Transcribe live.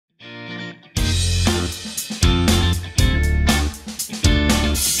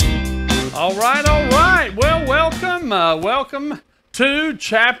All right. Well, welcome to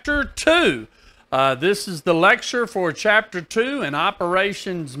Chapter 2. This is the lecture for Chapter 2 in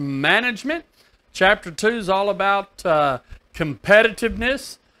Operations Management. Chapter 2 is all about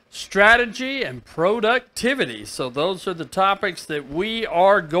competitiveness, strategy, and productivity. So those are the topics that we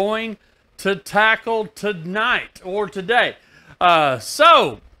are going to tackle tonight or today.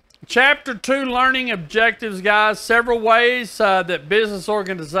 Chapter 2, learning objectives, guys. Several ways that business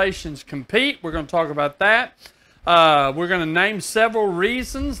organizations compete. We're going to talk about that. We're going to name several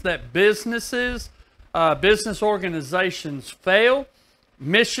reasons that business organizations fail.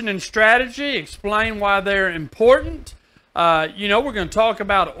 Mission and strategy, explain why they're important. We're going to talk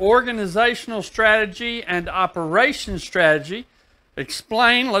about organizational strategy and operations strategy.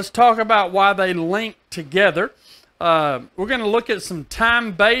 Let's talk about why they link together. We're going to look at some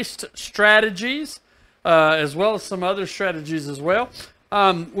time-based strategies as well as some other strategies as well.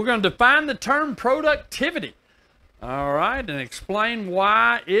 We're going to define the term productivity, all right, and explain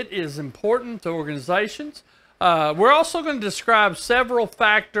why it is important to organizations. We're also going to describe several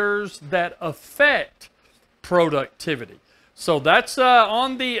factors that affect productivity. So that's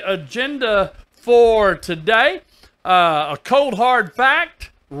on the agenda for today. A cold hard fact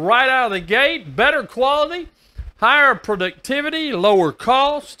right out of the gate: better quality, higher productivity, lower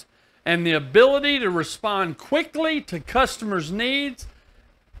cost, and the ability to respond quickly to customers' needs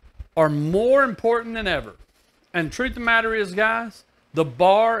are more important than ever. And truth of the matter is, guys, the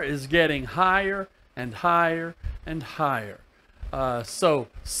bar is getting higher and higher and higher. So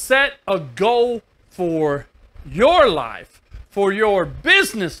set a goal for your life, for your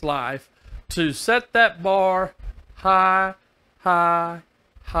business life, to set that bar high, high,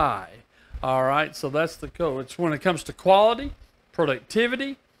 high. All right, so that's the goal. It's when it comes to quality,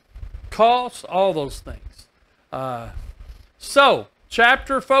 productivity, cost, all those things.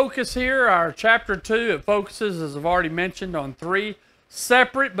 Chapter focus here, our Chapter 2, it focuses, as I've already mentioned, on 3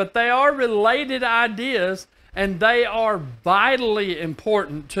 separate, but they are related ideas, and they are vitally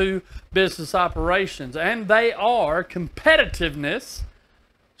important to business operations. And they are competitiveness,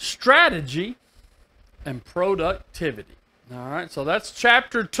 strategy, and productivity. All right, so that's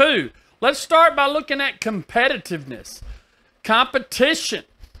Chapter 2. Let's start by looking at competitiveness. Competition.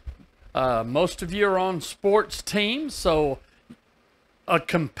 Most of you are on sports teams, so a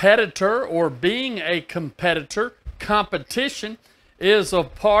competitor, or being a competitor, competition is a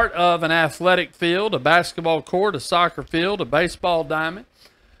part of an athletic field, a basketball court, a soccer field, a baseball diamond.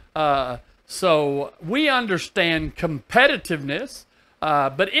 So we understand competitiveness,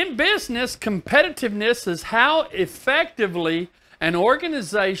 but in business, competitiveness is how effectively an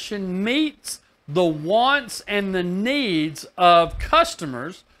organization meets the wants and the needs of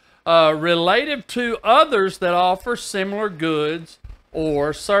customers relative to others that offer similar goods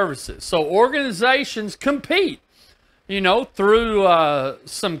or services. So organizations compete, through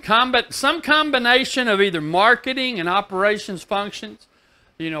some combination of either marketing and operations functions.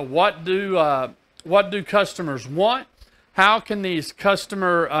 What do customers want? How can the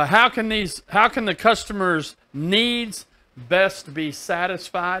customers' needs best be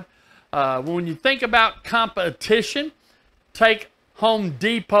satisfied? When you think about competition, take Home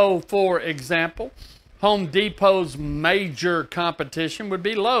Depot for example. Home Depot's major competition would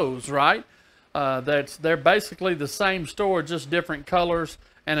be Lowe's, right? They're basically the same store, just different colors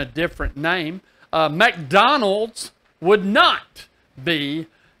and a different name. McDonald's would not be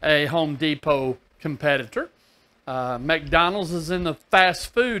a Home Depot competitor. McDonald's is in the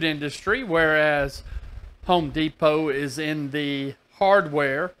fast food industry, whereas Home Depot is in the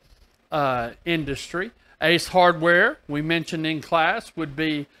hardware industry. Ace Hardware, we mentioned in class, would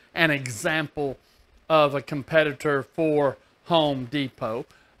be an example of a competitor for Home Depot.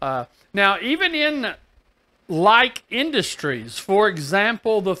 Now, even in like industries, for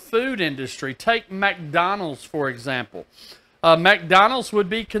example, the food industry, take McDonald's for example. McDonald's would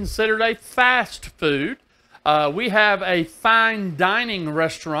be considered a fast food. We have a fine dining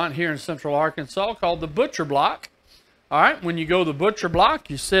restaurant here in Central Arkansas called the Butcher Block. All right, when you go to the Butcher Block,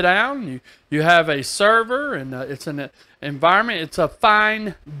 you sit down, you have a server, and it's an environment. It's a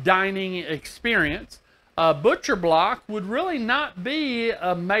fine dining experience. Butcher Block would really not be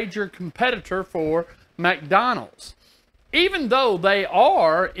a major competitor for McDonald's. Even though they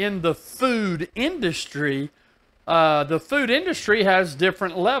are in the food industry, the food industry has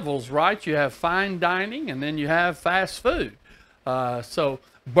different levels, right? You have fine dining, and then you have fast food. So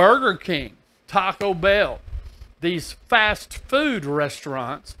Burger King, Taco Bell, these fast food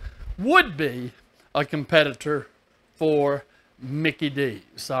restaurants would be a competitor for Mickey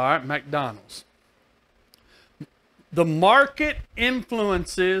D's, all right, McDonald's. The market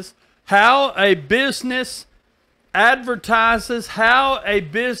influences how a business advertises, how a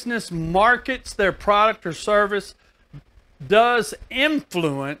business markets their product or service does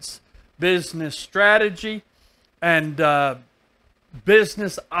influence business strategy and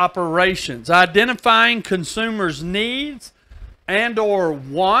business operations. Identifying consumers' needs and or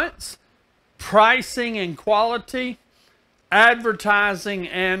wants, pricing and quality, advertising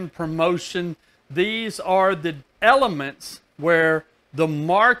and promotion. These are the elements where the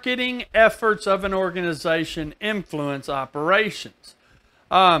marketing efforts of an organization influence operations.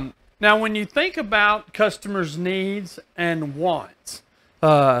 Now, when you think about customers' needs and wants,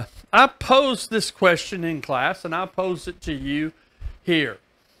 I posed this question in class, and I pose it to you here.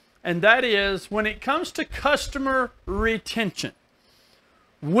 And that is, when it comes to customer retention,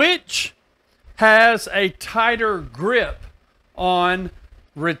 which has a tighter grip on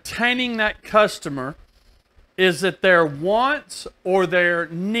retaining that customer? Is it their wants or their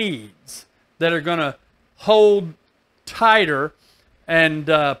needs that are going to hold tighter and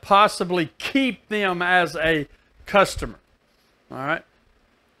possibly keep them as a customer? All right.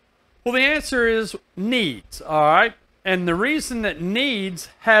 Well, the answer is needs. All right. And the reason that needs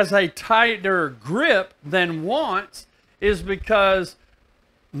has a tighter grip than wants is because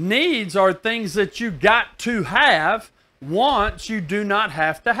needs are things that you got to have. Wants you do not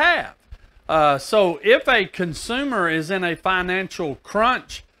have to have. So if a consumer is in a financial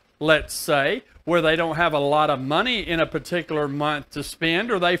crunch, let's say, where they don't have a lot of money in a particular month to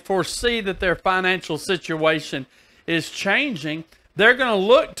spend, or they foresee that their financial situation is changing, they're going to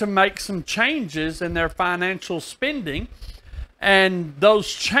look to make some changes in their financial spending. And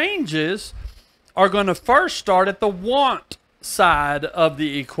those changes are going to first start at the want side of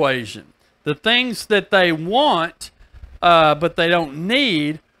the equation. The things that they want, but they don't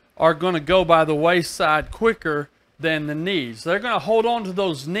need, are going to go by the wayside quicker than the needs. They're going to hold on to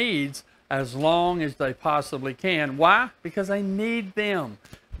those needs as long as they possibly can. Why? Because they need them.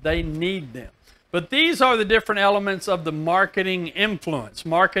 They need them. But these are the different elements of the marketing's influence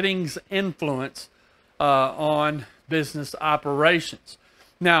on business operations.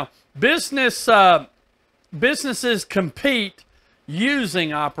 Now, businesses compete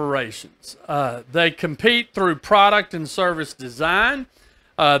using operations. They compete through product and service design.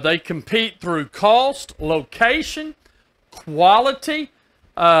 They compete through cost, location, quality,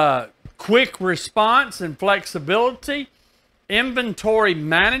 quick response and flexibility, inventory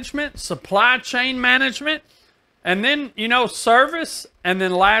management, supply chain management, and then, service, and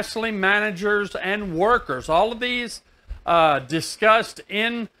then lastly, managers and workers. All of these discussed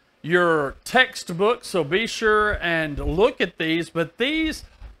in your textbook, so be sure and look at these. But these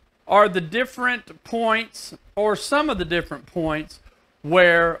are the different points, or some of the different points,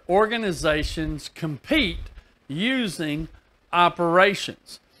 where organizations compete using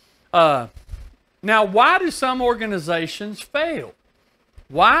operations. Now, why do some organizations fail?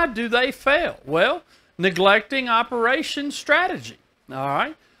 Why do they fail? Well, neglecting operation strategy. All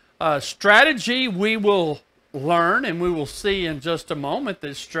right. Strategy, we will learn and we will see in just a moment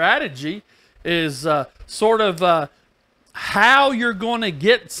that strategy is sort of how you're going to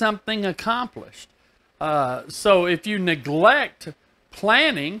get something accomplished. So if you neglect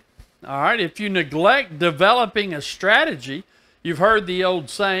planning, all right, if you neglect developing a strategy, you've heard the old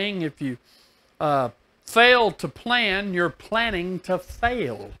saying, if you fail to plan, you're planning to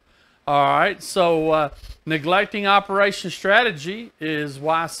fail. All right, so neglecting operation strategy is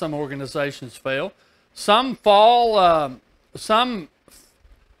why some organizations fail. Some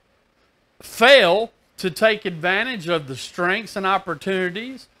fail to take advantage of the strengths and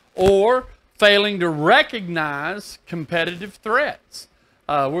opportunities, or failing to recognize competitive threats.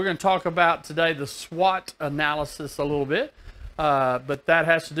 We're going to talk about today the SWOT analysis a little bit, but that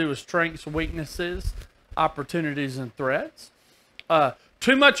has to do with strengths, weaknesses, opportunities, and threats.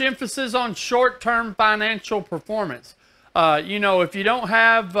 Too much emphasis on short-term financial performance. If you don't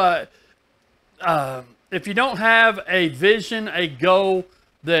have a vision, a goal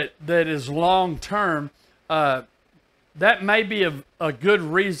that is long-term, that may be a good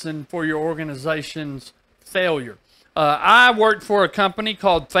reason for your organization's failure. I worked for a company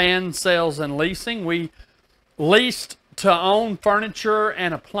called Fan Sales and Leasing. We leased to own furniture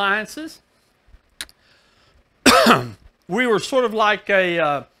and appliances. We were sort of like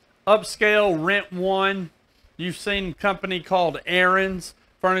a upscale rent one. You've seen a company called Aaron's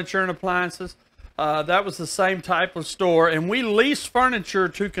Furniture and Appliances. That was the same type of store, and we leased furniture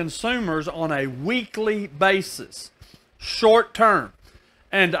to consumers on a weekly basis, short term.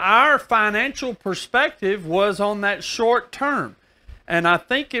 And our financial perspective was on that short term. And I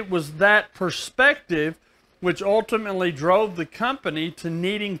think it was that perspective which ultimately drove the company to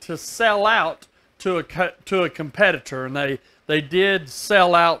needing to sell out to a competitor. And they did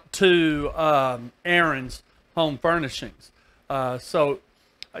sell out to Aaron's Home Furnishings. So,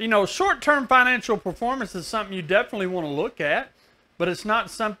 you know, short-term financial performance is something you definitely want to look at, but it's not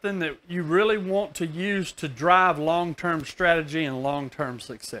something that you really want to use to drive long-term strategy and long-term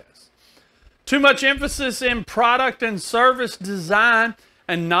success. Too much emphasis in product and service design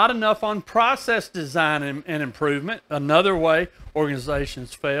and not enough on process design and improvement. Another way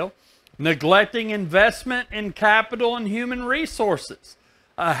organizations fail. Neglecting investment in capital and human resources.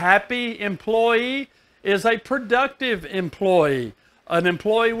 A happy employee is a productive employee. An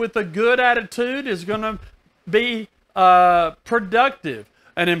employee with a good attitude is going to be productive.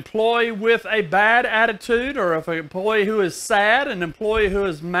 An employee with a bad attitude, or if an employee who is sad, an employee who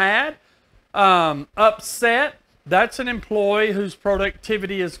is mad, upset, that's an employee whose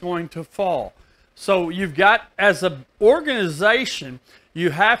productivity is going to fall. So you've got, as an organization,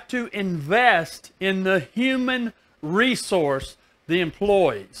 you have to invest in the human resource, the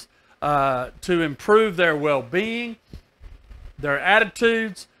employees, to improve their well-being, their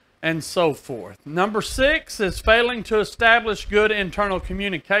attitudes, and so forth. Number 6 is failing to establish good internal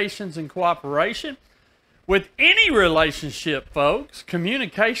communications and cooperation. With any relationship, folks,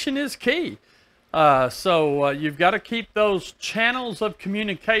 communication is key. So you've got to keep those channels of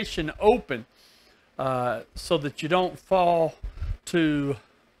communication open so that you don't fall to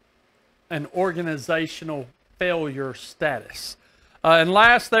an organizational failure status. And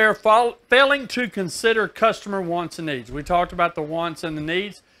last, they're failing to consider customer wants and needs. We talked about the wants and the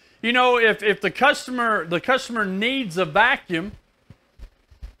needs. You know, if the customer needs a vacuum,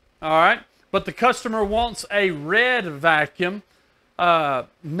 all right, but the customer wants a red vacuum,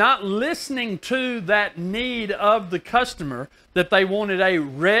 not listening to that need of the customer, that they wanted a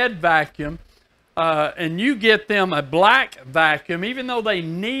red vacuum, and you get them a black vacuum, even though they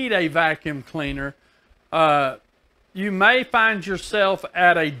need a vacuum cleaner, you may find yourself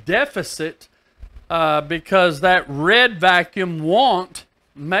at a deficit because that red vacuum want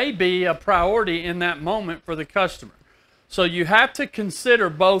may be a priority in that moment for the customer. So you have to consider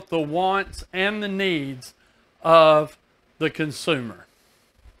both the wants and the needs of the consumer.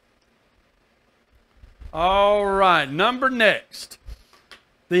 All right, next.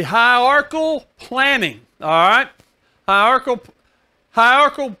 The hierarchical planning. All right,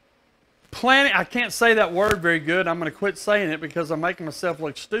 hierarchical planning. I can't say that word very good. I'm going to quit saying it because I'm making myself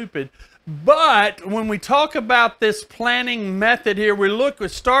look stupid. But when we talk about this planning method here,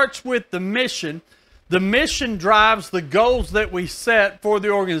 it starts with the mission. The mission drives the goals that we set for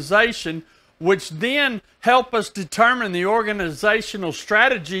the organization, which then help us determine the organizational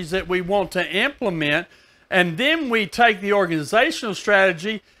strategies that we want to implement. And then we take the organizational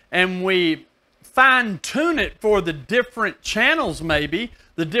strategy and we fine-tune it for the different channels, maybe,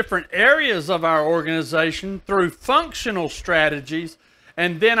 the different areas of our organization through functional strategies.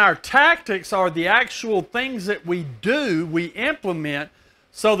 And then our tactics are the actual things that we do, we implement,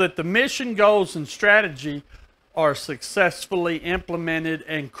 so that the mission, goals, and strategy are successfully implemented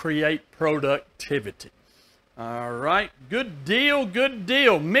and create productivity. All right, good deal, good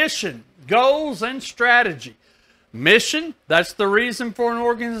deal. Mission, goals, and strategy. Mission, that's the reason for an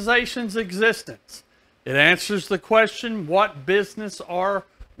organization's existence. It answers the question, what business are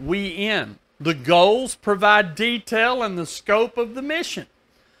we in? The goals provide detail and the scope of the mission.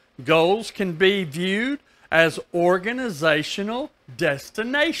 Goals can be viewed as organizational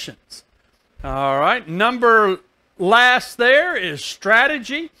destinations. All right, last there is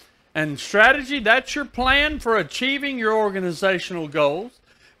strategy. And strategy, that's your plan for achieving your organizational goals.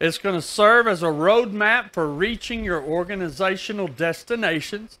 It's going to serve as a roadmap for reaching your organizational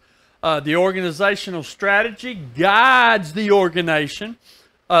destinations. The organizational strategy guides the organization.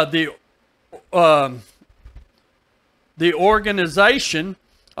 The organization,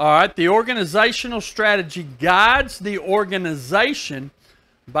 all right, the organizational strategy guides the organization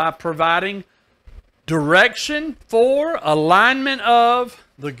by providing direction for alignment of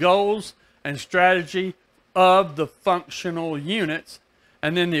the goals and strategy of the functional units.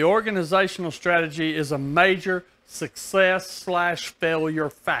 And then the organizational strategy is a major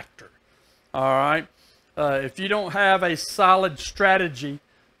success/failure factor. All right. If you don't have a solid strategy,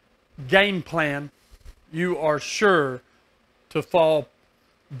 game plan, you are sure to fall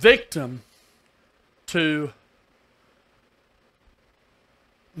victim to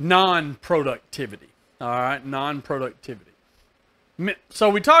non-productivity. All right, non-productivity. So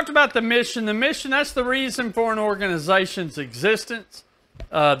we talked about the mission. The mission, that's the reason for an organization's existence.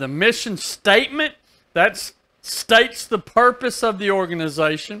 The mission statement, that states the purpose of the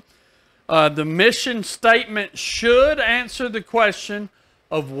organization. The mission statement should answer the question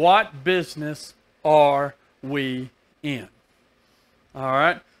of what business are we in. All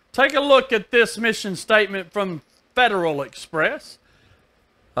right. Take a look at this mission statement from Federal Express.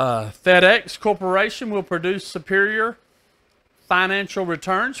 FedEx Corporation will produce superior financial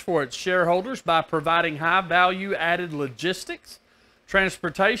returns for its shareholders by providing high value added logistics,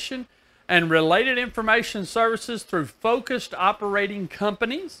 transportation, and related information services through focused operating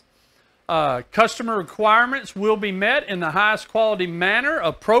companies. Customer requirements will be met in the highest quality manner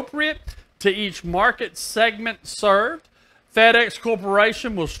appropriate to each market segment served. FedEx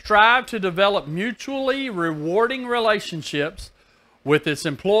Corporation will strive to develop mutually rewarding relationships with its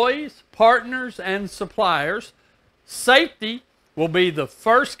employees, partners, and suppliers. Safety will be the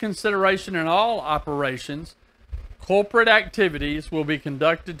first consideration in all operations. Corporate activities will be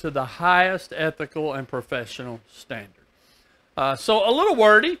conducted to the highest ethical and professional standard. So a little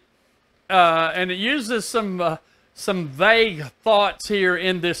wordy, and it uses some vague thoughts here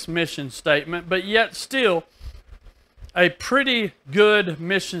in this mission statement, but yet still a pretty good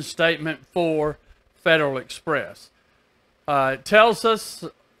mission statement for Federal Express. It tells us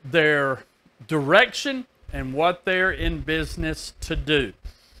their direction and what they're in business to do.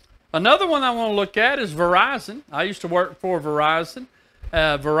 Another one I want to look at is Verizon. I used to work for Verizon.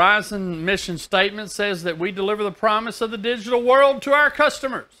 Verizon mission statement says that we deliver the promise of the digital world to our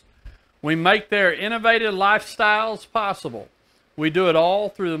customers. We make their innovative lifestyles possible. We do it all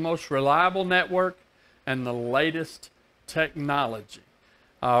through the most reliable network and the latest technology.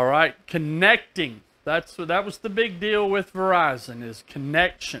 All right, connecting. That was the big deal with Verizon, is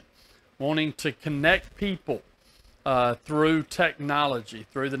connection, wanting to connect people through technology,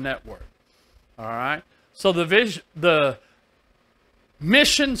 through the network. All right, so the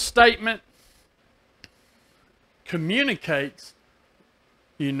mission statement communicates,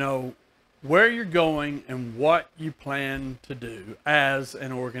 where you're going and what you plan to do as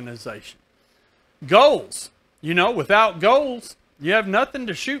an organization. Goals. Without goals, you have nothing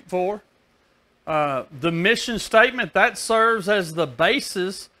to shoot for. The mission statement, that serves as the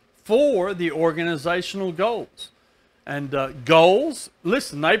basis for the organizational goals. And goals,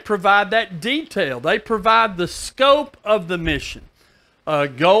 listen, they provide that detail. They provide the scope of the mission.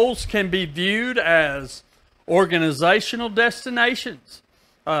 Goals can be viewed as organizational destinations.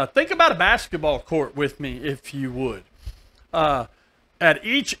 Think about a basketball court with me, if you would. At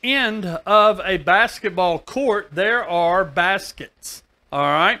each end of a basketball court, there are baskets, all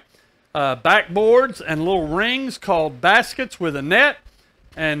right? Backboards and little rings called baskets with a net.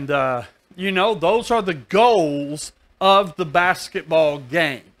 And, those are the goals of the basketball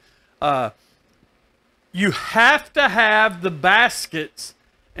game. You have to have the baskets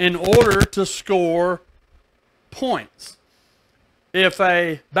in order to score points. If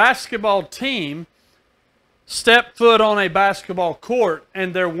a basketball team stepped foot on a basketball court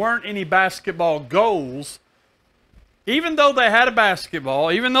and there weren't any basketball goals, even though they had a basketball,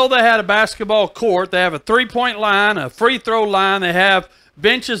 even though they had a basketball court, they have a three-point line, a free throw line, they have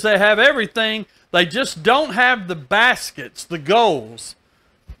benches, they have everything, they just don't have the baskets, the goals,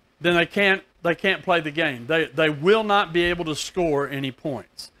 then they can't play the game. They will not be able to score any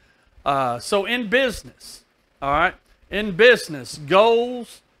points. So in business, all right, in business,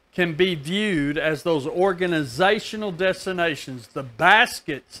 goals can be viewed as those organizational destinations, the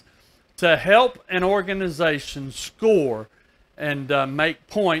baskets to help an organization score and make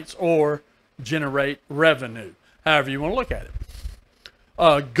points or generate revenue, however you want to look at it.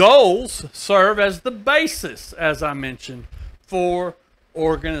 Goals serve as the basis, as I mentioned, for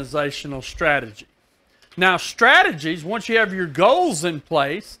organizational strategy. Now, strategies, once you have your goals in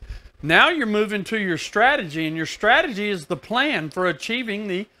place, now you're moving to your strategy, and your strategy is the plan for achieving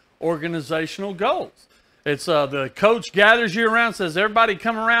the organizational goals. It's the coach gathers you around, says, everybody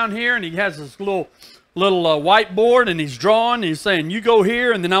come around here, and he has this little whiteboard, and he's drawing, and he's saying, you go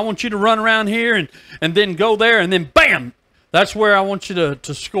here, and then I want you to run around here, and then go there, and then bam, that's where I want you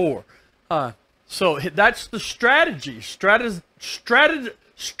to score. So that's the strategy,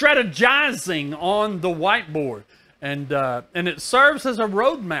 strategizing on the whiteboard. And it serves as a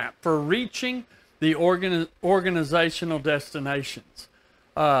roadmap for reaching the organizational destinations.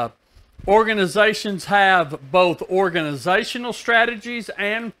 Organizations have both organizational strategies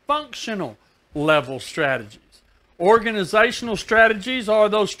and functional level strategies. Organizational strategies are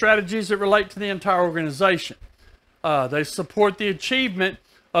those strategies that relate to the entire organization. They support the achievement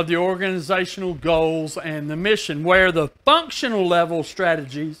of the organizational goals and the mission, where the functional level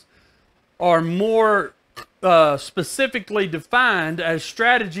strategies are more specifically defined as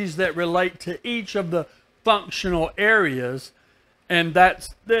strategies that relate to each of the functional areas And that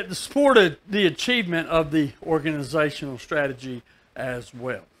supported the achievement of the organizational strategy as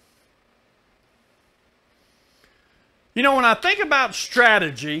well. You know, when I think about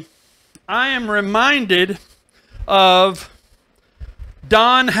strategy, I am reminded of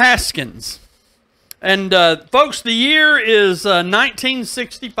Don Haskins. And folks, the year is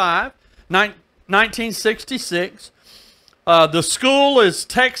 1965, 1966. The school is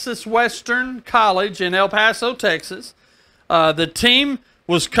Texas Western College in El Paso, Texas. The team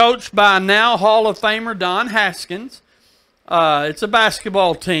was coached by now Hall of Famer Don Haskins. It's a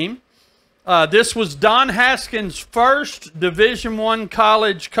basketball team. This was Don Haskins' first Division I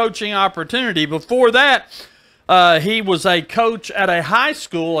college coaching opportunity. Before that, he was a coach at a high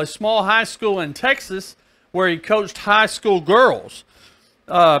school, a small high school in Texas, where he coached high school girls.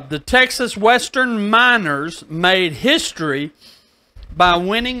 The Texas Western Miners made history by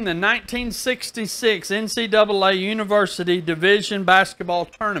winning the 1966 NCAA University Division Basketball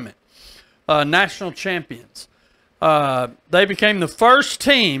Tournament, national champions. They became the first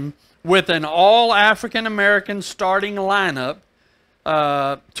team with an all-African-American starting lineup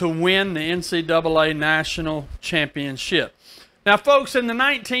to win the NCAA National Championship. Now, folks, in the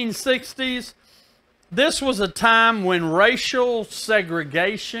 1960s, this was a time when racial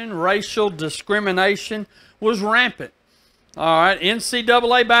segregation, racial discrimination was rampant. All right,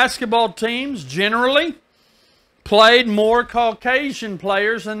 NCAA basketball teams generally played more Caucasian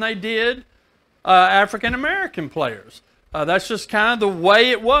players than they did African-American players. That's just kind of the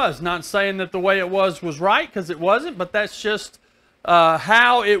way it was. Not saying that the way it was right, because it wasn't, but that's just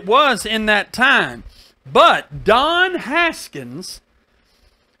how it was in that time. But Don Haskins,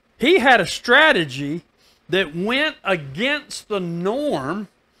 he had a strategy that went against the norm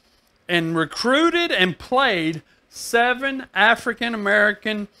and recruited and played 7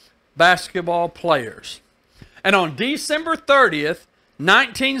 African-American basketball players. And on December 30th,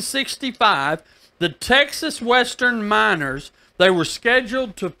 1965, the Texas Western Miners, they were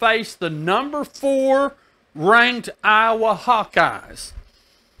scheduled to face the number 4 ranked Iowa Hawkeyes.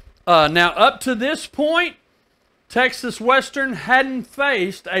 Now, up to this point, Texas Western hadn't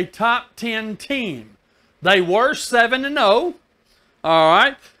faced a top 10 team. They were 7-0, all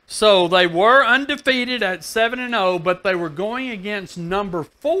right? So they were undefeated at 7-0, but they were going against number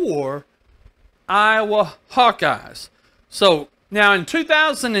 4 Iowa Hawkeyes. So now in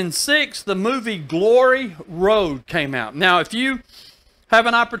 2006, the movie Glory Road came out. Now, if you have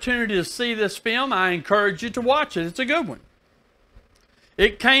an opportunity to see this film, I encourage you to watch it. It's a good one.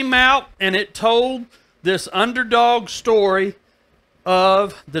 It came out and it told this underdog story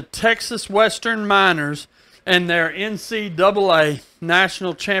of the Texas Western Miners and their NCAA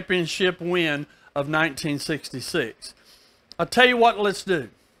National Championship win of 1966. I'll tell you what, let's do.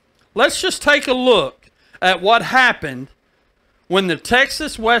 Let's just take a look at what happened when the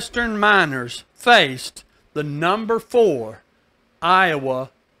Texas Western Miners faced the number 4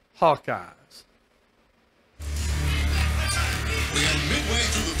 Iowa Hawkeyes. We are midway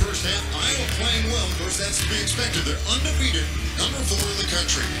through the first half. Iowa playing well. Of course, that's to be expected. They're undefeated, number 4 in the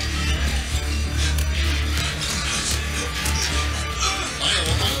country.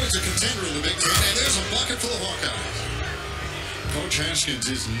 Iowa always a contender in the Big Ten, and there's a bucket full of Hawkeyes. Coach Haskins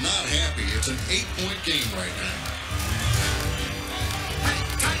is not happy. It's an 8-point game right now. Hey,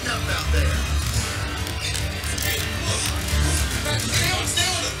 tighten up out there. Stay on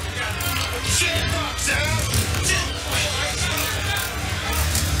it. Shit box out.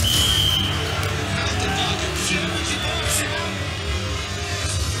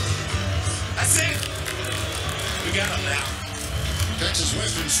 That's it. We got him now. Texas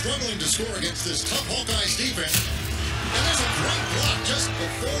Western struggling to score against this tough Hawkeyes defense. And there's a great block just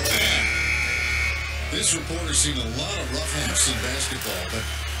before the half. This reporter's seen a lot of rough halves in basketball, but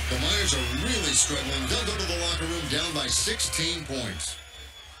the Miners are really struggling. They'll go to the locker room down by 16 points.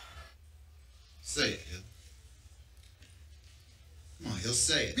 Say it, Hill. Come on, Hill,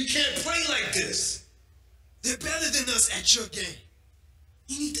 say it. We can't play like this. They're better than us at your game.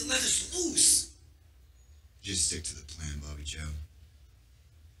 You need to let us loose. Just stick to the plan, Bobby Joe.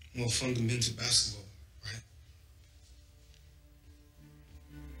 More fundamental basketball, right?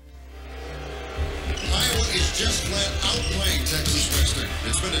 Iowa is just flat outplaying Texas Western.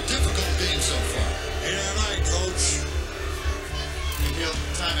 It's been a difficult game so far. Ain't that right, Coach? Hey, Hill,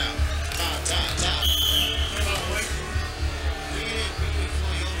 timeout. Time. Come on, boy. Bring it in.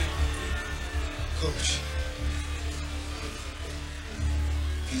 Coach,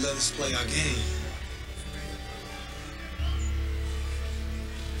 if you let us play our game,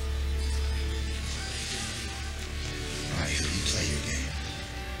 All right, Hill, you play your game.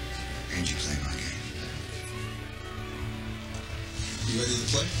 And you play my game.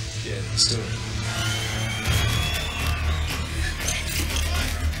 Yeah, let's do it.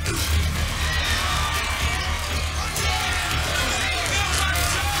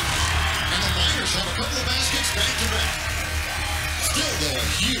 And the Miners have a couple of baskets back to back. Still, though, a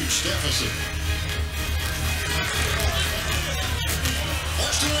huge deficit.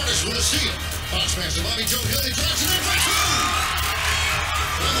 Austin Artis with a steal. Box pass to Bobby Joe Hill. He drives it in for two.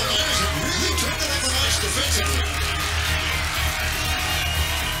 Well, the Miners have really turned it up a notch defensively.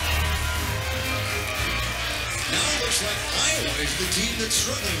 Now it looks like Iowa is the team that's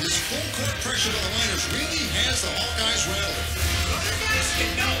struggling. This full court pressure to the Miners really has the Hawkeyes rattled.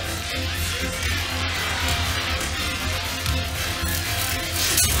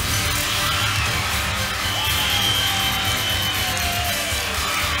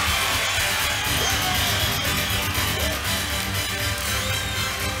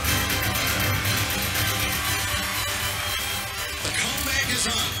 The comeback is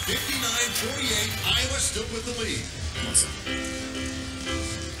on. 59-48. Iowa still with the lead.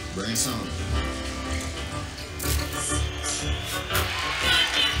 Bring some.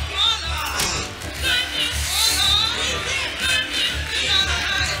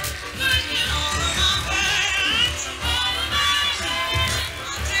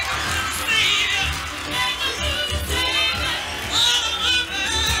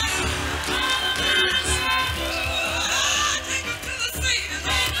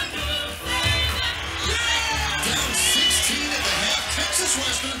 Down 16 at the half. Texas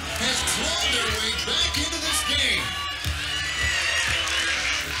Western has clawed their way back into this game.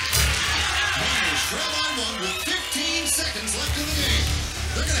 Miners trail on one with 15 seconds left in the game.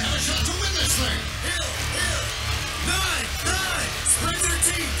 They're going to have a shot to win this thing. Hill. 9. Spring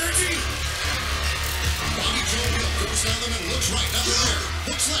 13. Bobby Joe Hill goes down the middle, looks right, nothing there.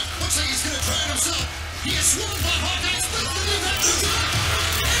 Looks left, looks like he's going to try it himself. He is swung by Hawkeyes, split the defense.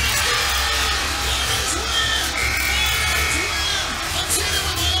 Miners win! I'm seeing it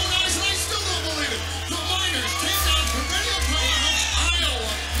with my own eyes, and I still don't believe it. The Miners take down perennial powerhouse Iowa,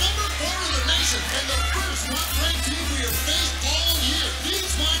 number 4 in the nation, and the first top-ranked team we have faced all year.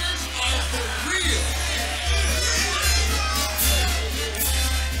 These Miners are for real.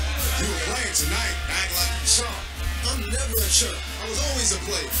 You were playing tonight. Act like a chump. I'm never a chump. I was always a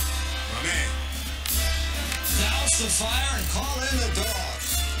player. My man. Douse the fire and call in the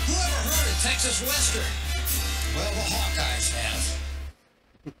dogs. Who ever heard of Texas Western? Well, the Hawkeyes have.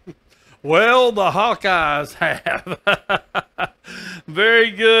 Well, the Hawkeyes have.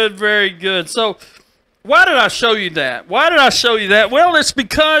 Very good, very good. So, why did I show you that? Well, it's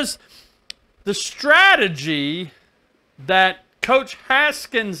because the strategy that Coach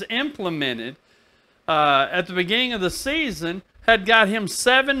Haskins implemented at the beginning of the season had got him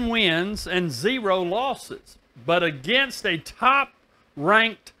 7 wins and 0 losses. But against a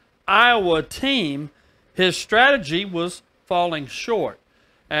top-ranked Iowa team, his strategy was falling short.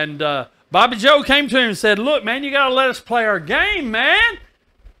 And Bobby Joe came to him and said, look, man, you got to let us play our game, man.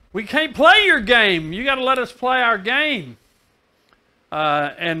 We can't play your game. You got to let us play our game.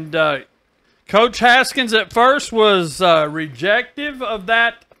 Coach Haskins at first was rejective of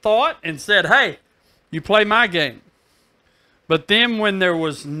that thought and said, hey, you play my game. But then when there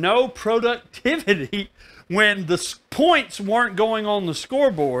was no productivity, when the points weren't going on the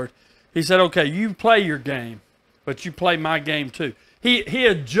scoreboard, he said, okay, you play your game, but you play my game too. He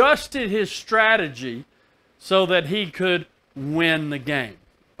adjusted his strategy so that he could win the game,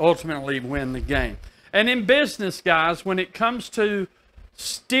 ultimately win the game. And in business, guys, when it comes to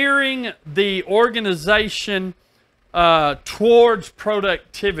steering the organization towards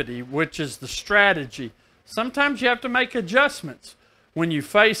productivity, which is the strategy, sometimes you have to make adjustments. When you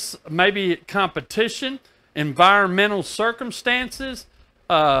face maybe competition, environmental circumstances,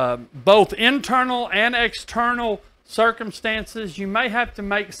 both internal and external circumstances, you may have to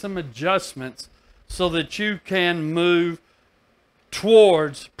make some adjustments so that you can move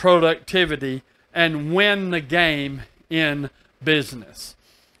towards productivity and win the game in business.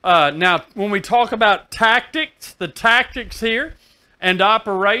 Now, when we talk about tactics, the tactics here and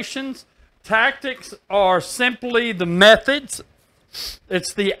operations, tactics are simply the methods.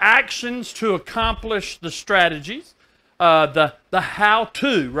 It's the actions to accomplish the strategies. The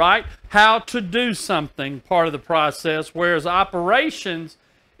how-to, right? How to do something, part of the process, whereas operations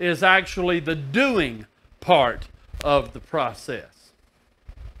is actually the doing part of the process.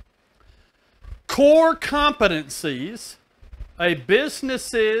 Core competencies, a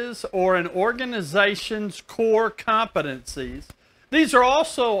business's or an organization's core competencies, these are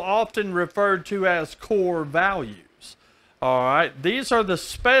also often referred to as core values. All right, these are the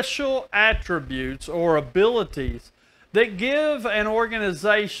special attributes or abilities that give an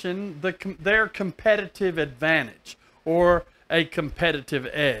organization their competitive advantage or a competitive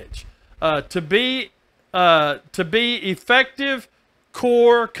edge. To be effective,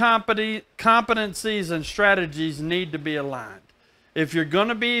 core competencies and strategies need to be aligned. If you're going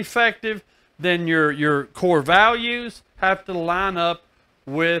to be effective, then your core values have to line up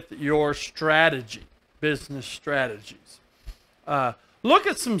with your strategy, business strategies. Look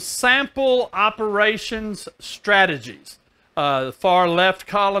at some sample operations strategies. The far left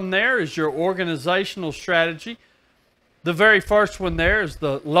column there is your organizational strategy. The very first one there is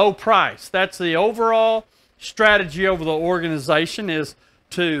the low price. That's the overall strategy over the organization, is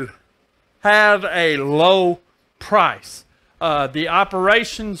to have a low price. The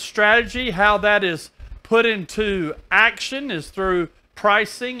operations strategy, how that is put into action, is through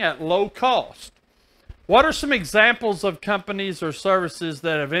pricing at low cost. What are some examples of companies or services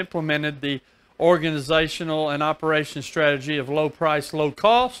that have implemented the organizational and operation strategy of low price, low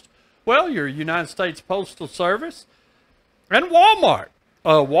cost? Well, your United States Postal Service and Walmart.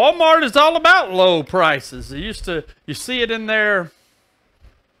 Walmart is all about low prices. You see it in their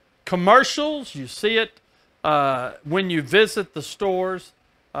commercials. You see it when you visit the stores.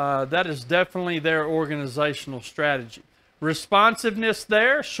 That is definitely their organizational strategy. Responsiveness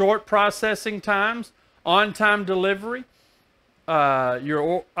there, short processing times, on-time delivery.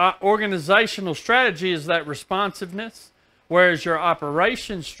 Your organizational strategy is that responsiveness, whereas your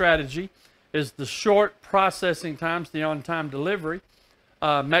operation strategy is the short processing times, the on-time delivery.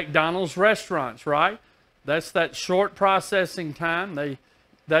 McDonald's restaurants, right? That's that short processing time.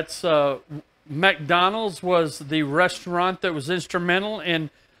 McDonald's was the restaurant that was instrumental in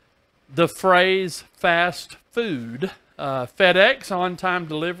the phrase fast food. FedEx, on-time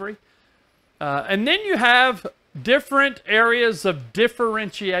delivery. And then you have different areas of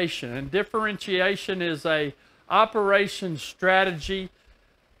differentiation. And differentiation is a operation strategy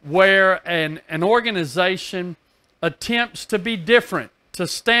where an organization attempts to be different, to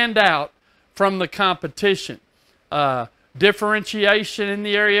stand out from the competition. Differentiation in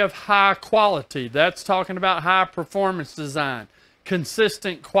the area of high quality. That's talking about high performance design,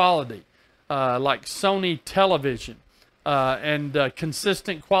 consistent quality, like Sony television, and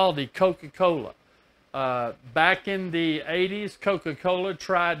consistent quality Coca-Cola. Back in the 80s, Coca-Cola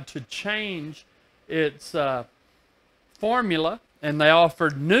tried to change its formula, and they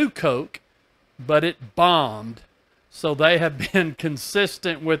offered new Coke, but it bombed. So they have been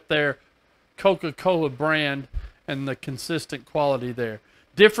consistent with their Coca-Cola brand and the consistent quality there.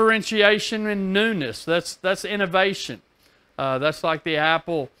 Differentiation and newness, that's innovation. That's like the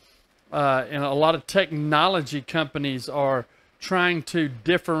Apple, and a lot of technology companies are trying to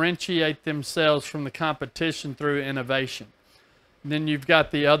differentiate themselves from the competition through innovation. And then you've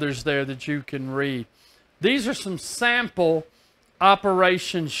got the others there that you can read. These are some sample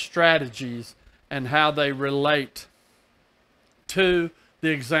operation strategies and how they relate to the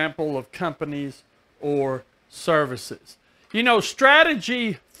example of companies or services. You know,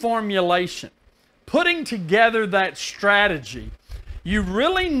 strategy formulation, putting together that strategy, you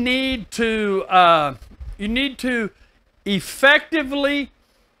really need to effectively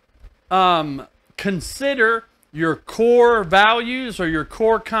consider your core values or your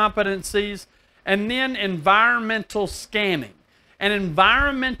core competencies, and then environmental scanning. And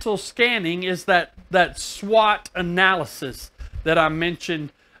environmental scanning is that SWOT analysis that I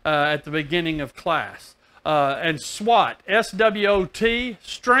mentioned at the beginning of class. And SWOT, S-W-O-T,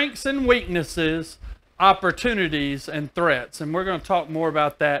 strengths and weaknesses, opportunities and threats. And we're going to talk more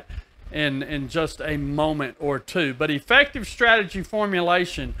about that in just a moment or two. But effective strategy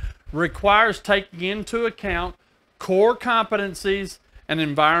formulation requires taking into account core competencies and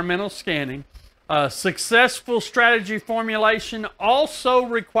environmental scanning. Successful strategy formulation also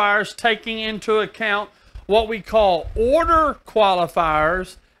requires taking into account what we call order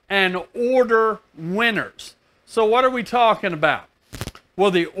qualifiers and order winners. So what are we talking about?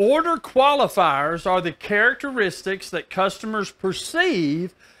 Well, the order qualifiers are the characteristics that customers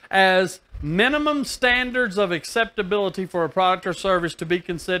perceive as minimum standards of acceptability for a product or service to be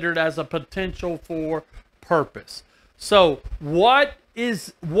considered as a potential for purpose. So what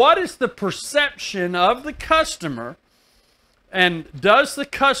is the perception of the customer, and does the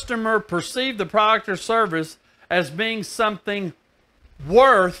customer perceive the product or service as being something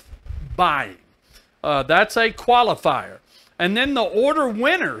worth buying? That's a qualifier. And then the order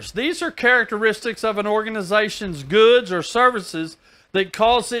winners. These are characteristics of an organization's goods or services that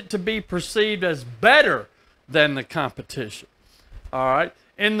cause it to be perceived as better than the competition. All right.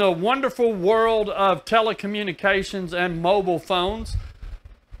 In the wonderful world of telecommunications and mobile phones,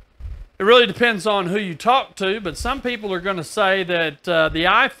 It really depends on who you talk to, but some people are going to say that the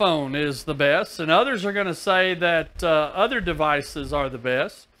iPhone is the best, and others are going to say that other devices are the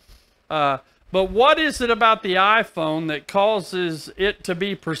best. But what is it about the iPhone that causes it to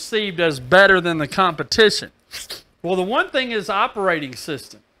be perceived as better than the competition? Well, the one thing is operating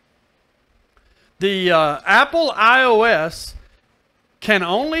system. The Apple iOS can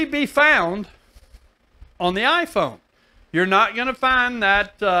only be found on the iPhone. You're not going to find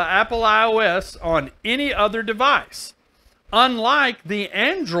that Apple iOS on any other device. Unlike the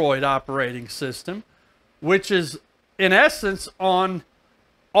Android operating system, which is in essence on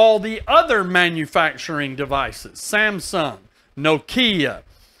all the other manufacturing devices, Samsung, Nokia,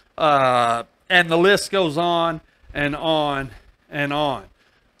 and the list goes on and on and on.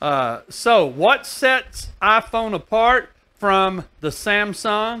 So what sets iPhone apart from the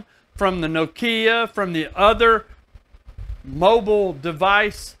Samsung, from the Nokia, from the other mobile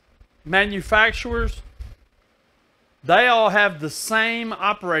device manufacturers? They all have the same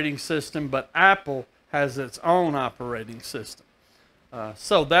operating system, but Apple has its own operating system.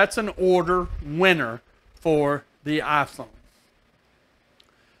 So that's an order winner for the iPhone.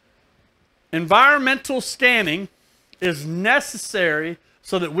 Environmental scanning is necessary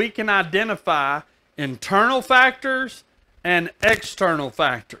so that we can identify internal factors and external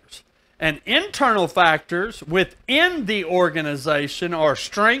factors. And internal factors within the organization are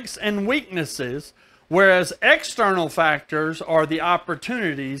strengths and weaknesses, whereas external factors are the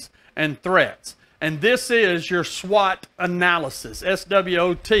opportunities and threats. And this is your SWOT analysis,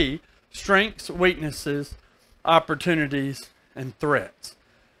 SWOT, strengths, weaknesses, opportunities, and threats.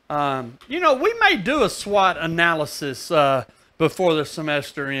 You know, we may do a SWOT analysis before the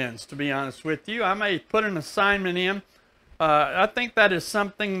semester ends, to be honest with you. I may put an assignment in. I think that is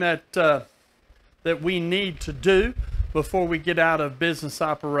something that that we need to do before we get out of business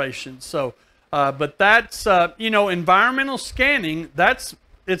operations. So, but that's you know, environmental scanning.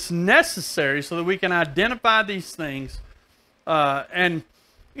 It's necessary so that we can identify these things and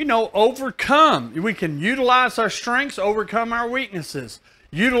you know, overcome. We can utilize our strengths, overcome our weaknesses,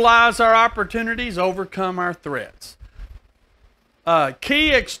 utilize our opportunities, overcome our threats.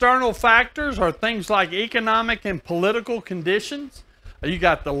 Key external factors are things like economic and political conditions. You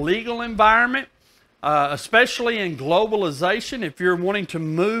got the legal environment, especially in globalization. If you're wanting to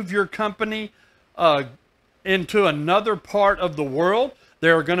move your company into another part of the world,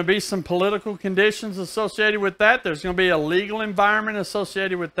 there are going to be some political conditions associated with that. There's going to be a legal environment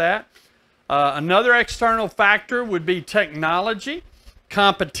associated with that. Another external factor would be technology,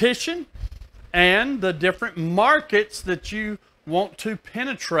 competition, and the different markets that you want to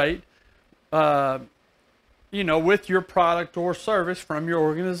penetrate, you know, with your product or service from your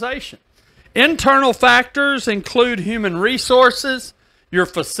organization. Internal factors include human resources, your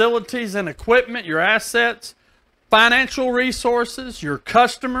facilities and equipment, your assets, financial resources, your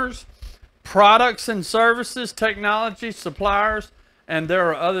customers, products and services, technology, suppliers, and there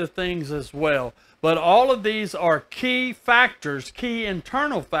are other things as well. But all of these are key factors, key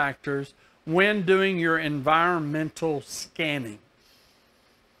internal factors when doing your environmental scanning.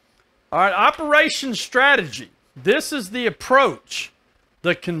 All right, operation strategy. This is the approach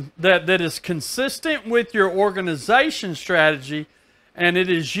that is consistent with your organization strategy, and it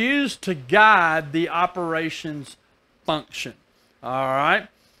is used to guide the operations function. All right.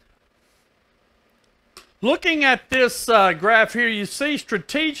 Looking at this graph here, you see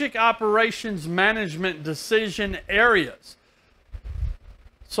strategic operations management decision areas.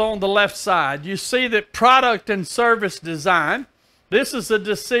 So on the left side, you see that product and service design, this is a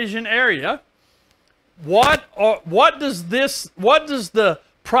decision area. What does the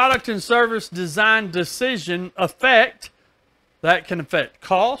product and service design decision affect? That can affect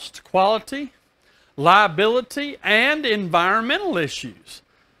cost, quality, liability, and environmental issues.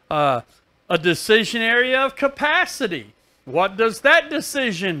 A decision area of capacity. What does that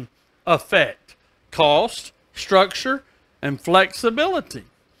decision affect? Cost, structure, and flexibility.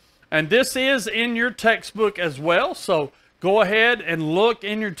 And this is in your textbook as well. So go ahead and look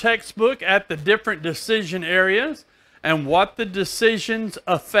in your textbook at the different decision areas and what the decisions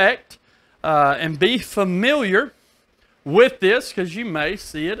affect, and be familiar with this because you may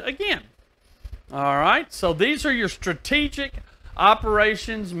see it again. All right, so these are your strategic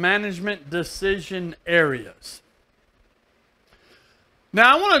operations management decision areas.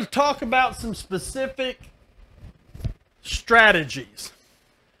 Now I want to talk about some specific strategies.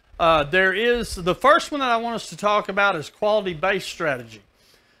 The first one that I want us to talk about is quality-based strategy.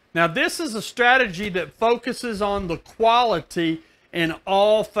 Now this is a strategy that focuses on the quality in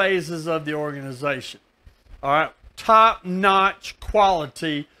all phases of the organization. All right, top-notch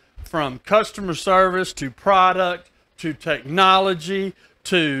quality from customer service to product to technology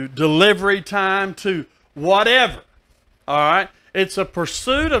to delivery time to whatever. All right? It's a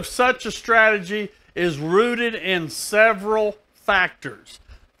pursuit of such a strategy is rooted in several factors.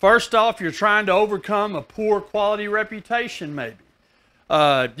 First off, you're trying to overcome a poor quality reputation, maybe.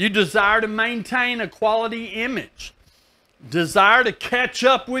 You desire to maintain a quality image, desire to catch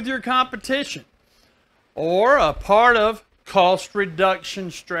up with your competition, or a part of cost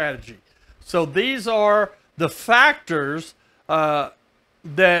reduction strategy. So these are the factors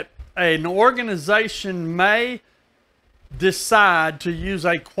that an organization may decide to use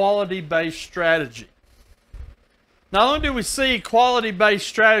a quality-based strategy. Not only do we see quality-based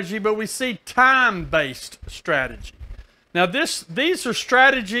strategy, but we see time-based strategy. Now these are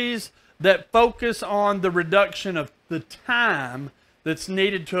strategies that focus on the reduction of the time that's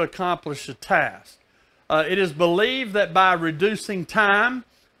needed to accomplish a task. It is believed that by reducing time,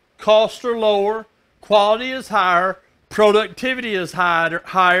 costs are lower, quality is higher, productivity is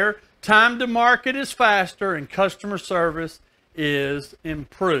higher, time to market is faster, and customer service is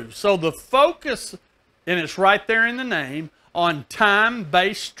improved. So the focus, and it's right there in the name, on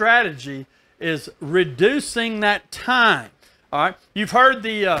time-based strategy is reducing that time. All right, you've heard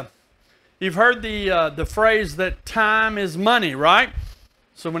the phrase that time is money, right?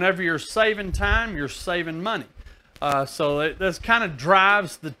 So whenever you're saving time, you're saving money. So that kind of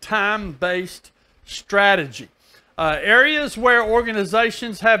drives the time-based strategy. Areas where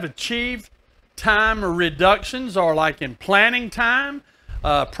organizations have achieved time reductions are like in planning time,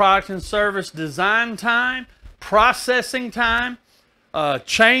 product and service design time, processing time,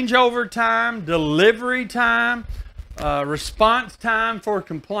 changeover time, delivery time, response time for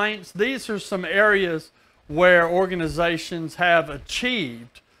complaints. These are some areas where organizations have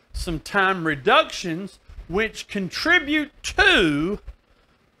achieved some time reductions which contribute to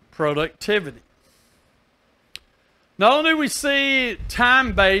productivity. Not only do we see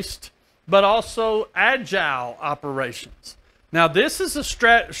time-based, but also agile operations. Now, this is a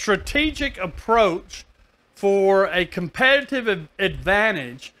strategic approach for a competitive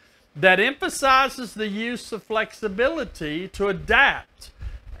advantage that emphasizes the use of flexibility to adapt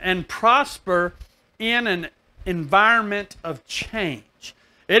and prosper in an environment of change.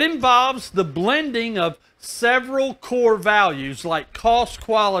 It involves the blending of several core values like cost,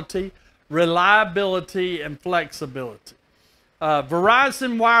 quality, reliability, and flexibility.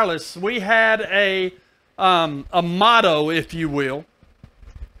 Verizon Wireless, we had a motto, if you will,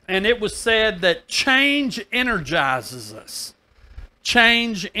 and it was said that change energizes us.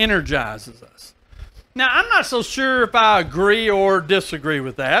 Change energizes us. Now, I'm not so sure if I agree or disagree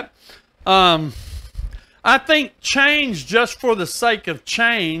with that. I think change just for the sake of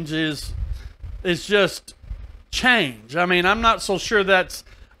change is just change. I mean, I'm not so sure that's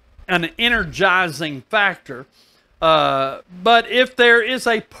an energizing factor. But if there is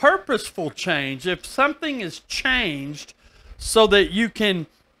a purposeful change, if something is changed so that you can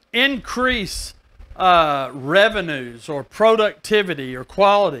increase revenues or productivity or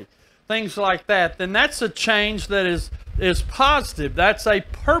quality, things like that, then that's a change that is positive. That's a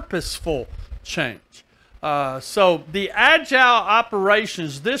purposeful change. So the agile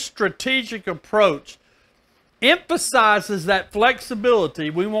operations, this strategic approach, emphasizes that flexibility.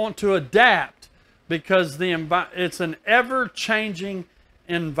 We want to adapt because it's an ever-changing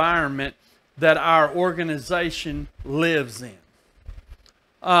environment that our organization lives in.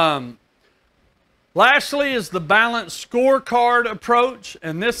 Lastly is the balanced scorecard approach,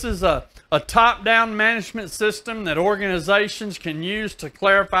 and this is a top-down management system that organizations can use to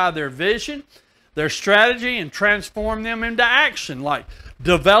clarify their vision, their strategy, and transform them into action, like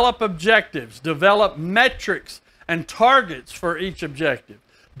develop objectives, develop metrics and targets for each objective,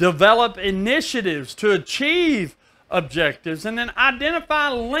 develop initiatives to achieve objectives, and then identify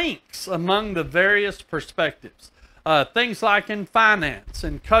links among the various perspectives. Things like in finance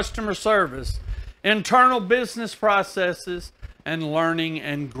and customer service, internal business processes, and learning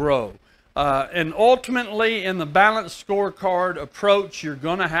and grow. And ultimately, in the balanced scorecard approach, you're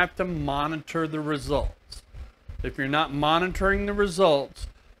going to have to monitor the results. If you're not monitoring the results,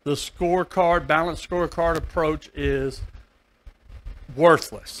 the balanced scorecard approach is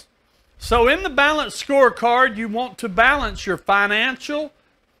worthless. So in the balanced scorecard, you want to balance your financial.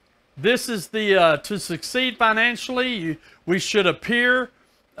 This is to succeed financially, we should appear,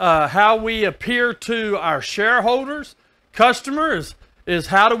 how we appear to our shareholders. Customers is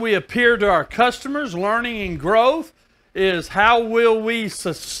how do we appear to our customers. Learning and growth is how will we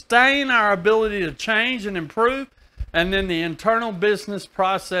sustain our ability to change and improve. And then the internal business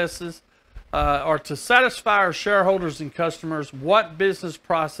processes or to satisfy our shareholders and customers, what business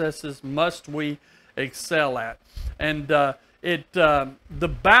processes must we excel at? And the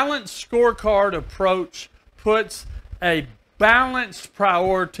balanced scorecard approach puts a balanced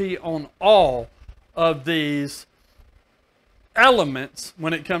priority on all of these elements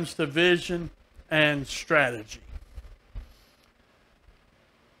when it comes to vision and strategy.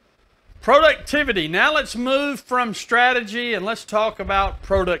 Productivity. Now let's move from strategy and let's talk about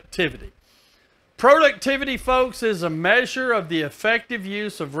productivity. Productivity, folks, is a measure of the effective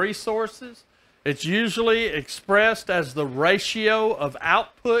use of resources. It's usually expressed as the ratio of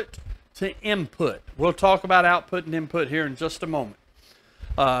output to input. We'll talk about output and input here in just a moment.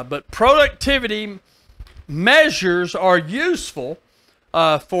 But productivity measures are useful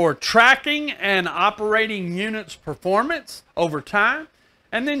for tracking and operating units' performance over time,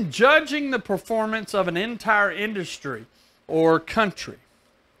 and then judging the performance of an entire industry or country.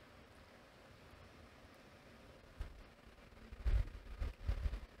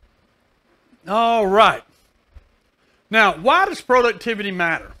 All right. Now, why does productivity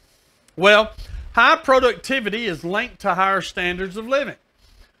matter? Well, high productivity is linked to higher standards of living.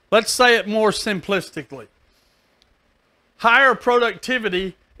 Let's say it more simplistically. Higher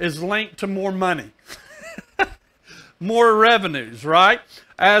productivity is linked to more money, more revenues, right?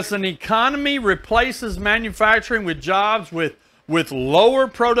 As an economy replaces manufacturing with jobs with lower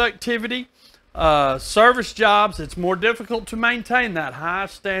productivity, service jobs, it's more difficult to maintain that high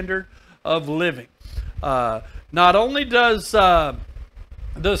standard of living. Not only does high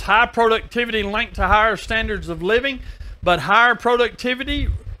productivity link to higher standards of living, but higher productivity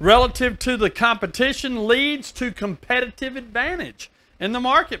relative to the competition leads to competitive advantage in the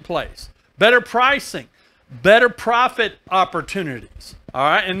marketplace, better pricing, better profit opportunities. All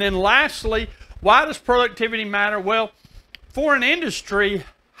right, and then lastly, why does productivity matter? Well, for an industry,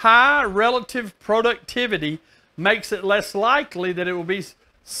 high relative productivity makes it less likely that it will be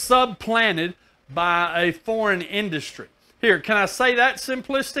supplanted by a foreign industry. Here, can I say that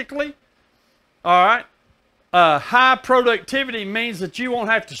simplistically? All right. High productivity means that you won't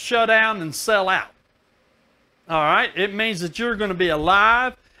have to shut down and sell out. All right. It means that you're going to be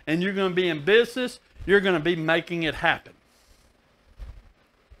alive and you're going to be in business. You're going to be making it happen.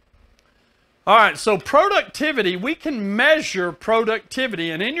 All right. So productivity, we can measure productivity.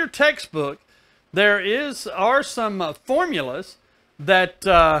 And in your textbook, there are some formulas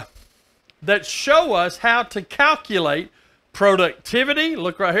that show us how to calculate productivity.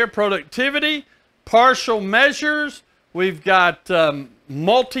 Look right here, productivity, partial measures. We've got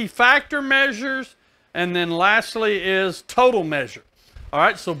multi-factor measures, and then lastly is total measure. All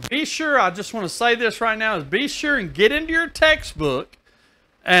right, so be sure, I just want to say this right now, is be sure and get into your textbook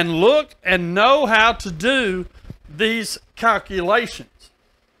and look and know how to do these calculations.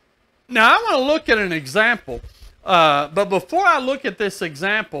 Now, I want to look at an example, but before I look at this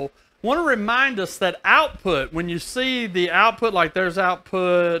example, I want to remind us that output, when you see the output, like there's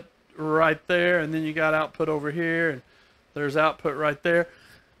output right there, and then you got output over here, and there's output right there.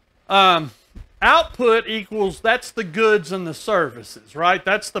 Output equals, that's the goods and the services, right?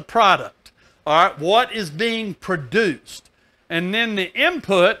 That's the product, all right? What is being produced. And then the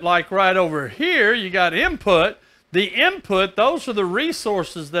input, like right over here, you got input. The input, those are the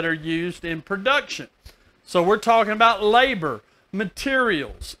resources that are used in production. So we're talking about labor,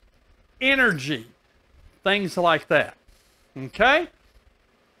 materials, energy, things like that. Okay?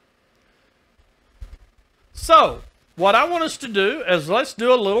 So, what I want us to do is let's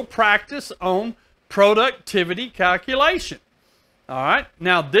do a little practice on productivity calculation. All right?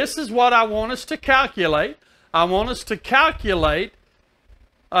 Now, this is what I want us to calculate. I want us to calculate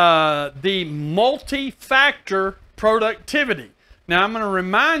the multi-factor productivity. Now, I'm going to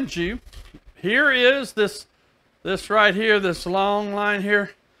remind you, here is this right here, this long line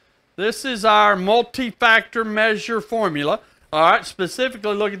here. This is our multi-factor measure formula. All right,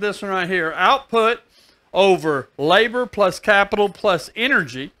 specifically look at this one right here. Output over labor plus capital plus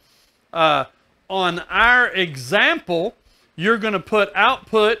energy. On our example, you're going to put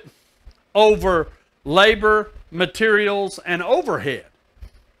output over labor, materials, and overhead.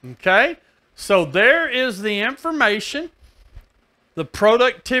 Okay? So there is the information, the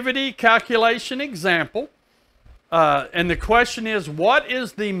productivity calculation example. And the question is, what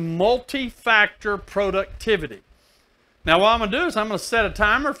is the multi-factor productivity? Now, what I'm going to do is I'm going to set a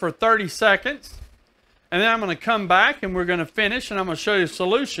timer for 30 seconds. And then I'm going to come back and we're going to finish and I'm going to show you a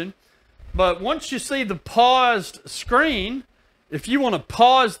solution. But once you see the paused screen, if you want to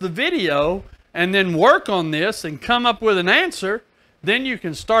pause the video and then work on this and come up with an answer, then you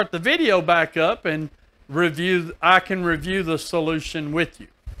can start the video back up and I can review the solution with you.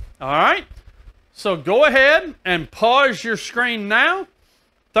 All right? So go ahead and pause your screen now,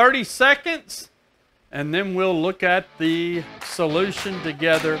 30 seconds, and then we'll look at the solution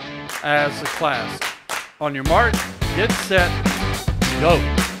together as a class. On your mark, get set, go.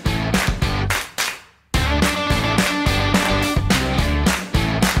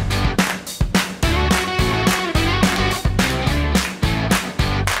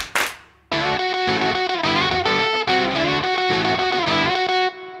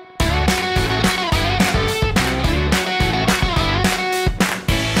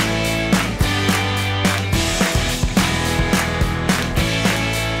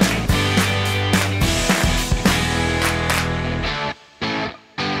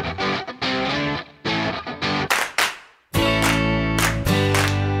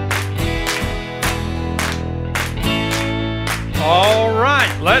 All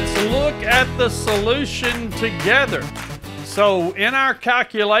right, let's look at the solution together. So in our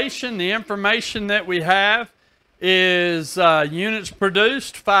calculation, the information that we have is units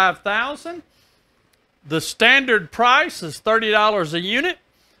produced, 5,000. The standard price is $30 a unit.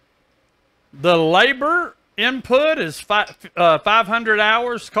 The labor input is 500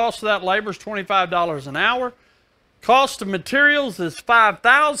 hours. Cost of that labor is $25 an hour. Cost of materials is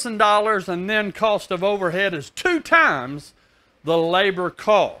 $5,000, and then cost of overhead is 2 times the labor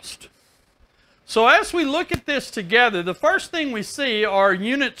cost. So as we look at this together, the first thing we see are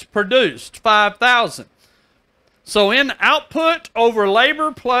units produced, 5,000. So in output over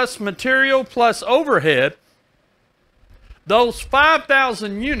labor plus material plus overhead, those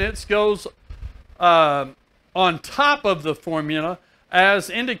 5,000 units goes on top of the formula as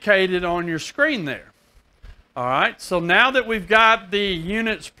indicated on your screen there. All right, so now that we've got the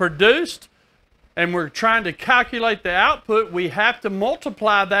units produced, and we're trying to calculate the output, we have to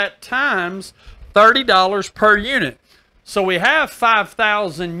multiply that times $30 per unit. So we have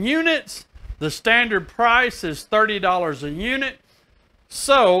 5,000 units. The standard price is $30 a unit.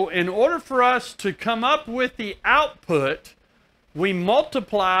 So in order for us to come up with the output, we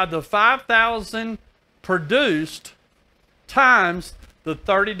multiply the 5,000 produced times the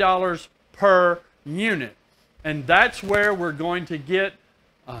 $30 per unit. And that's where we're going to get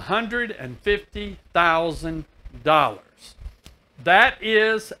 $150,000. That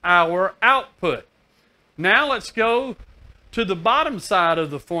is our output. Now let's go to the bottom side of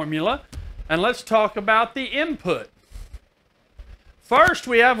the formula and let's talk about the input. First,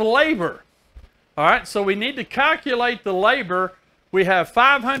 we have labor. All right, so we need to calculate the labor. We have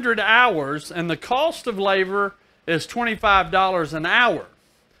 500 hours, and the cost of labor is $25 an hour.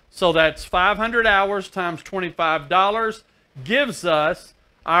 So that's 500 hours times $25 gives us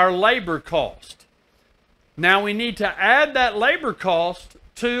our labor cost. Now we need to add that labor cost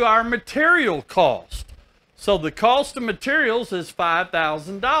to our material cost. So the cost of materials is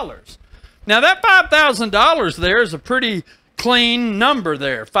 $5,000. Now that $5,000 there is a pretty clean number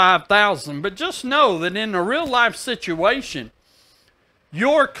there, 5,000. But just know that in a real life situation,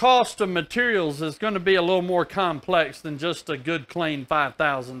 your cost of materials is going to be a little more complex than just a good clean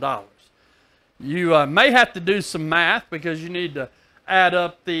 $5,000. You may have to do some math because you need to add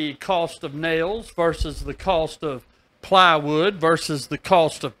up the cost of nails versus the cost of plywood versus the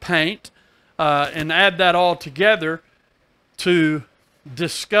cost of paint, and add that all together to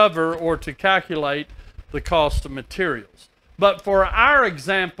discover or to calculate the cost of materials. But for our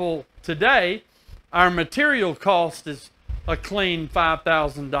example today, our material cost is a clean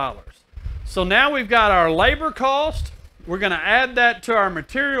 $5,000. So now we've got our labor cost. We're going to add that to our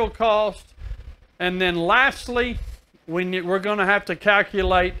material cost. And then lastly, we're going to have to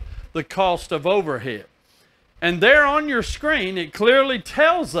calculate the cost of overhead. And there on your screen, it clearly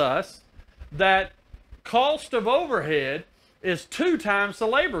tells us that cost of overhead is 2 times the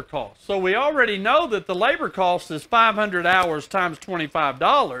labor cost. So we already know that the labor cost is 500 hours times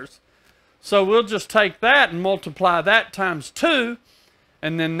 $25. So we'll just take that and multiply that times 2,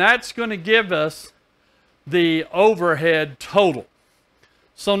 and then that's going to give us the overhead total.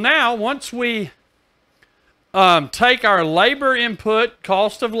 So now once we take our labor input,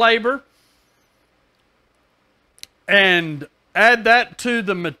 cost of labor, and add that to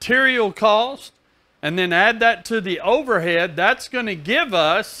the material cost, and then add that to the overhead, that's going to give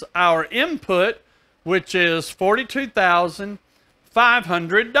us our input, which is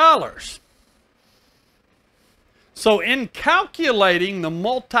 $42,500. So in calculating the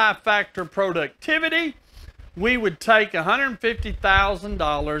multi-factor productivity, we would take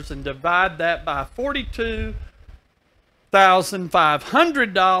 $150,000 and divide that by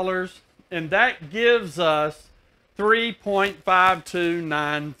 $42,500, and that gives us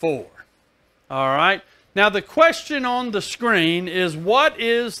 3.5294. All right. Now the question on the screen is, what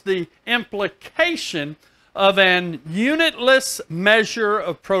is the implication of an unitless measure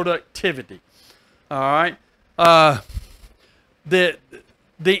of productivity? All right. The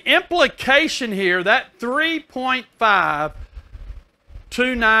implication here, that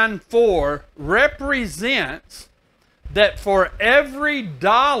 3.5294 represents that for every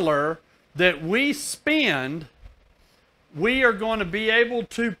dollar that we spend, we are going to be able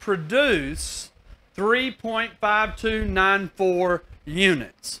to produce 3.5294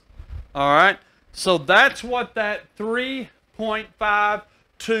 units. All right. So that's what that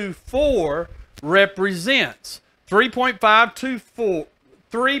 3.524 represents.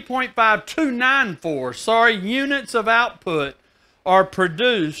 3.5294 units of output are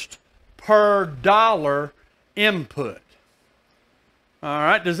produced per dollar input. All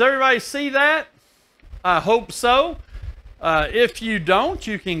right. Does everybody see that? I hope so. If you don't,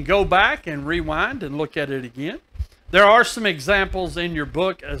 you can go back and rewind and look at it again. There are some examples in your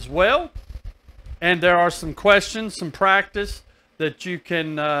book as well. And there are some questions, some practice that you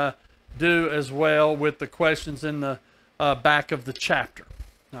can do as well with the questions in the back of the chapter.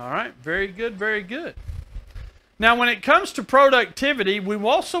 All right, very good, very good. Now, when it comes to productivity, we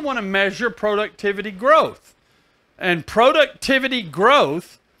also want to measure productivity growth. And productivity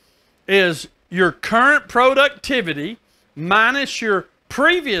growth is your current productivity minus your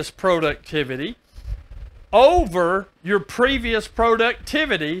previous productivity over your previous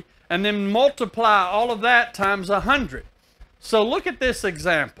productivity, and then multiply all of that times 100. So look at this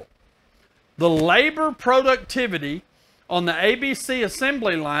example. The labor productivity on the ABC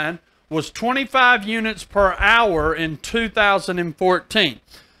assembly line was 25 units per hour in 2014.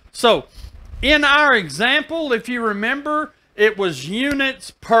 So in our example, if you remember, it was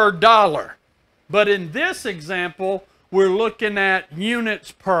units per dollar. But in this example, we're looking at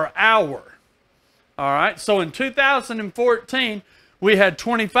units per hour. All right, so in 2014, we had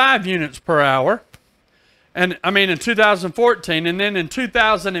 25 units per hour. In 2014, and then in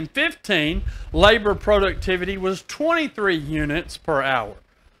 2015, labor productivity was 23 units per hour.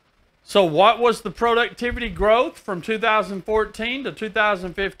 So what was the productivity growth from 2014 to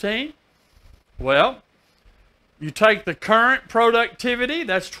 2015? Well, you take the current productivity,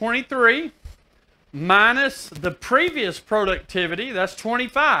 that's 23, minus the previous productivity, that's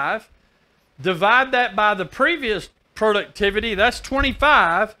 25, divide that by the previous productivity, that's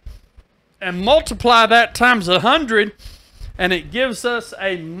 25, and multiply that times 100, and it gives us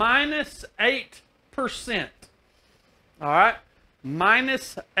a minus 8%. All right,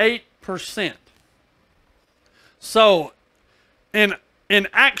 minus 8%. So in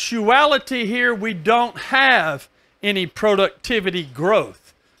actuality here, we don't have any productivity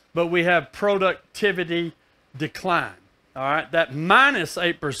growth, but we have productivity decline. All right, that minus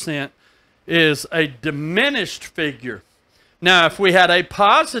 8% is a diminished figure. Now, if we had a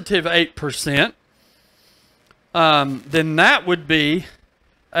positive 8%, then that would be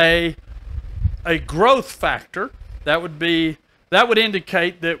a growth factor. That would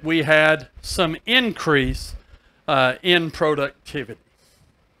indicate that we had some increase in productivity.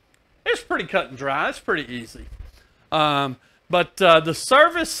 It's pretty cut and dry. It's pretty easy. But the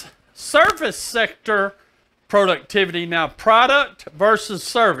service sector productivity, now product versus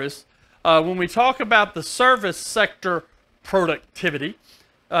service. When we talk about the service sector productivity,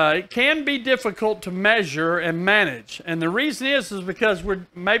 it can be difficult to measure and manage, and the reason is because we're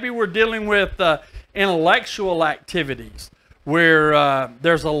dealing with intellectual activities where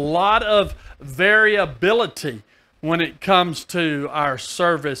there's a lot of variability when it comes to our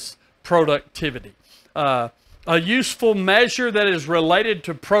service productivity. A useful measure that is related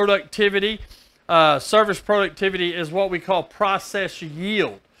to productivity, service productivity, is what we call process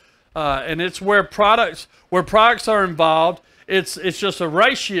yield. And it's where products are involved. It's just a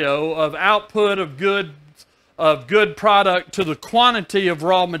ratio of output of good product to the quantity of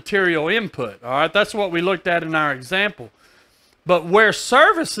raw material input. All right, that's what we looked at in our example. But where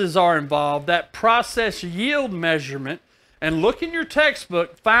services are involved, that process yield measurement, and look in your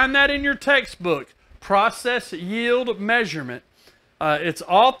textbook, find that in your textbook, process yield measurement. It's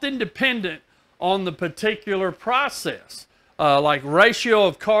often dependent on the particular process. Like ratio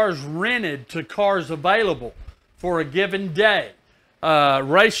of cars rented to cars available for a given day.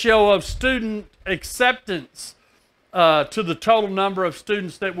 Ratio of student acceptance to the total number of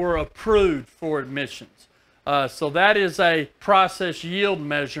students that were approved for admissions. So that is a process yield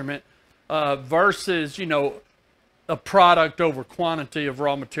measurement versus, a product over quantity of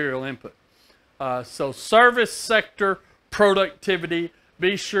raw material input. So service sector productivity,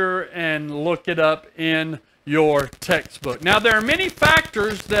 be sure and look it up in your textbook. Now, there are many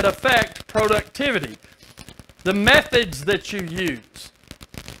factors that affect productivity. the methods that you use,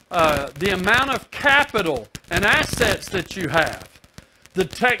 the amount of capital and assets that you have, the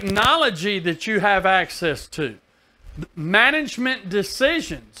technology that you have access to, management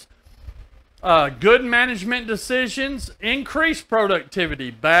decisions. Good management decisions increase productivity.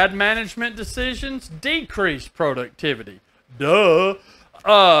 Bad management decisions decrease productivity. Duh.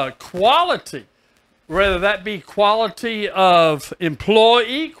 Quality, whether that be quality of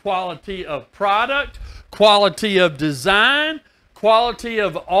employee, quality of product, quality of design, quality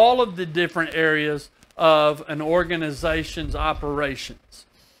of all of the different areas of an organization's operations.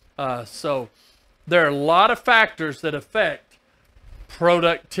 So there are a lot of factors that affect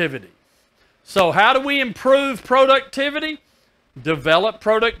productivity. So how do we improve productivity? Develop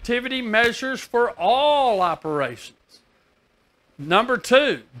productivity measures for all operations. Number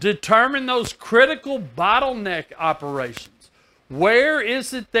 2, determine those critical bottleneck operations. Where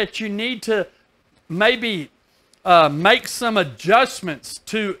is it that you need to maybe make some adjustments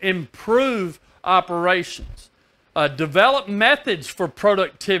to improve operations? Develop methods for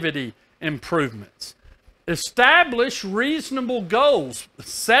productivity improvements. Establish reasonable goals.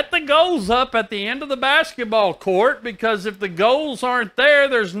 Set the goals up at the end of the basketball court, because if the goals aren't there,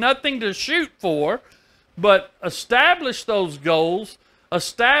 there's nothing to shoot for. But establish those goals.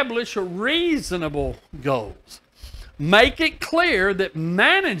 Establish reasonable goals. Make it clear that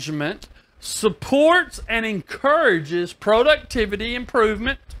management supports and encourages productivity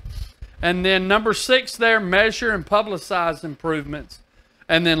improvement. And then number 6 there, measure and publicize improvements.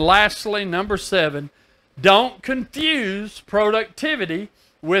 And then lastly, number 7, don't confuse productivity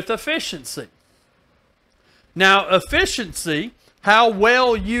with efficiency. Now, efficiency, how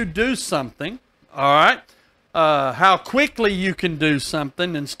well you do something, all right, how quickly you can do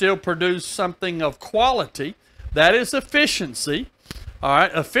something and still produce something of quality, that is efficiency. All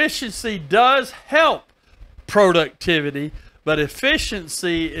right, efficiency does help productivity, but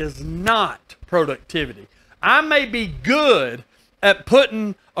efficiency is not productivity. I may be good at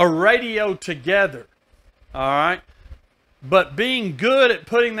putting a radio together, all right, but being good at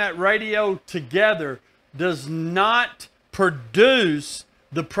putting that radio together does not produce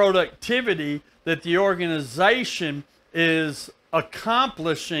the productivity that the organization is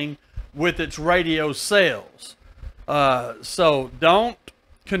accomplishing with its radio sales. So don't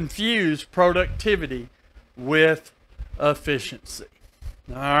confuse productivity with efficiency.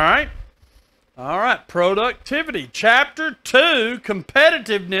 All right? All right, productivity. Chapter 2,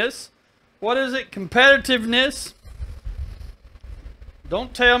 competitiveness. What is it? Competitiveness.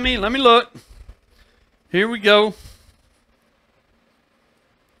 Don't tell me. Let me look. Here we go.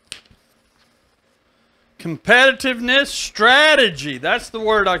 Competitiveness, strategy. That's the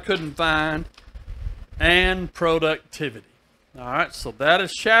word I couldn't find. And productivity. All right, so that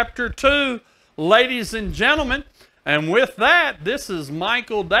is chapter 2, ladies and gentlemen. And with that, this is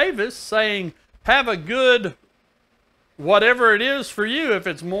Michael Davis saying, have a good whatever it is for you, if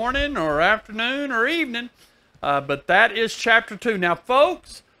it's morning or afternoon or evening. But that is chapter 2. Now,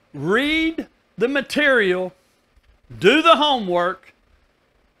 folks, read the material, do the homework,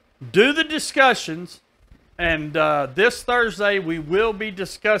 do the discussions, and this Thursday we will be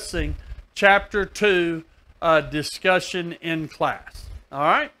discussing chapter 2 discussion in class. All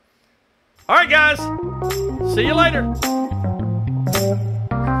right? All right, guys. See you later.